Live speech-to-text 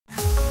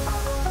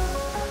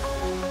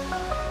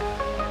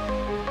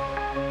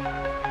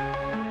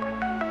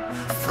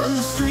From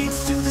the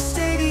streets to the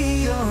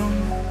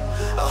stadium,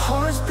 our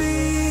hearts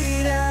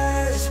beat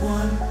as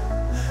one.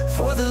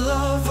 For the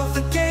love of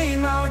the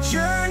game, our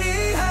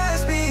journey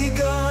has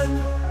begun.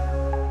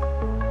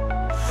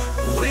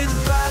 With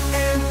bat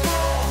and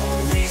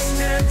ball, we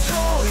stand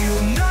tall,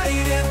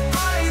 united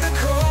by the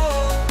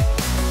call.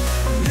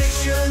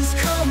 Nations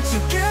come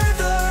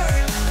together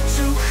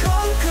to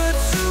conquer,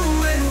 to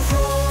and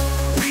fro.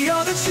 We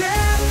are the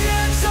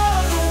champions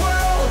of the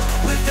world,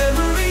 with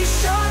every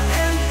shot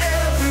and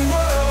every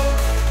whirl.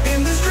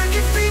 In this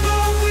cricket fever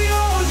we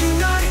all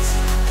unite,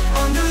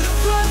 under the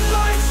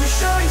floodlights we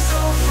shine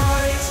so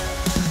bright.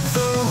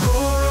 The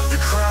roar of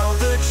the crowd,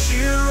 the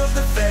cheer of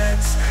the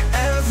fans,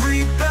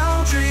 every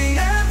boundary,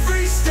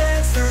 every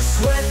stance, through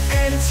sweat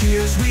and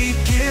tears we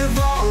give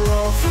our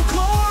all, for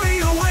glory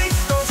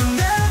awaits those who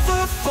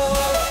never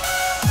fall.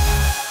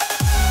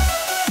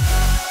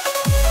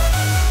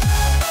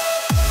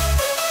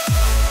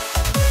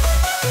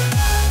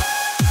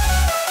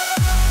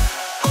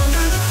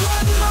 Under the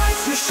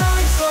floodlights we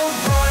shine so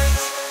bright.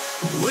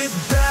 With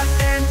bat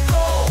and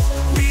ball,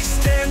 we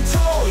stand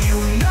tall,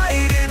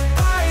 united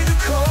by the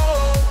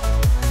call.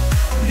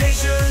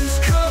 Nations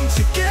come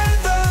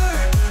together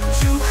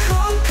to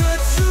conquer,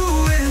 to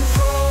and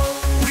fro.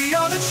 We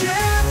are the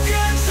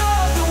champions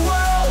of the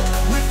world,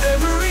 with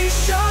every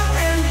shot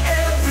and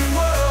every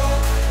whirl.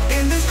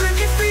 In this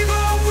cricket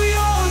fever we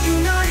all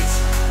unite,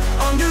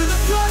 under the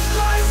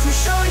floodlights we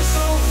shine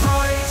so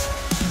bright.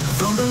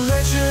 From the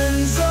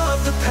legends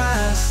of the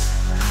past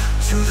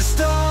to the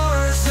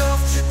stars of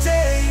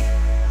today,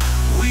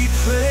 we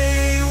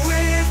play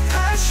with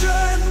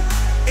passion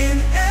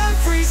in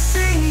every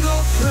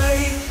single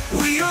play.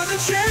 We are the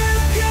champions.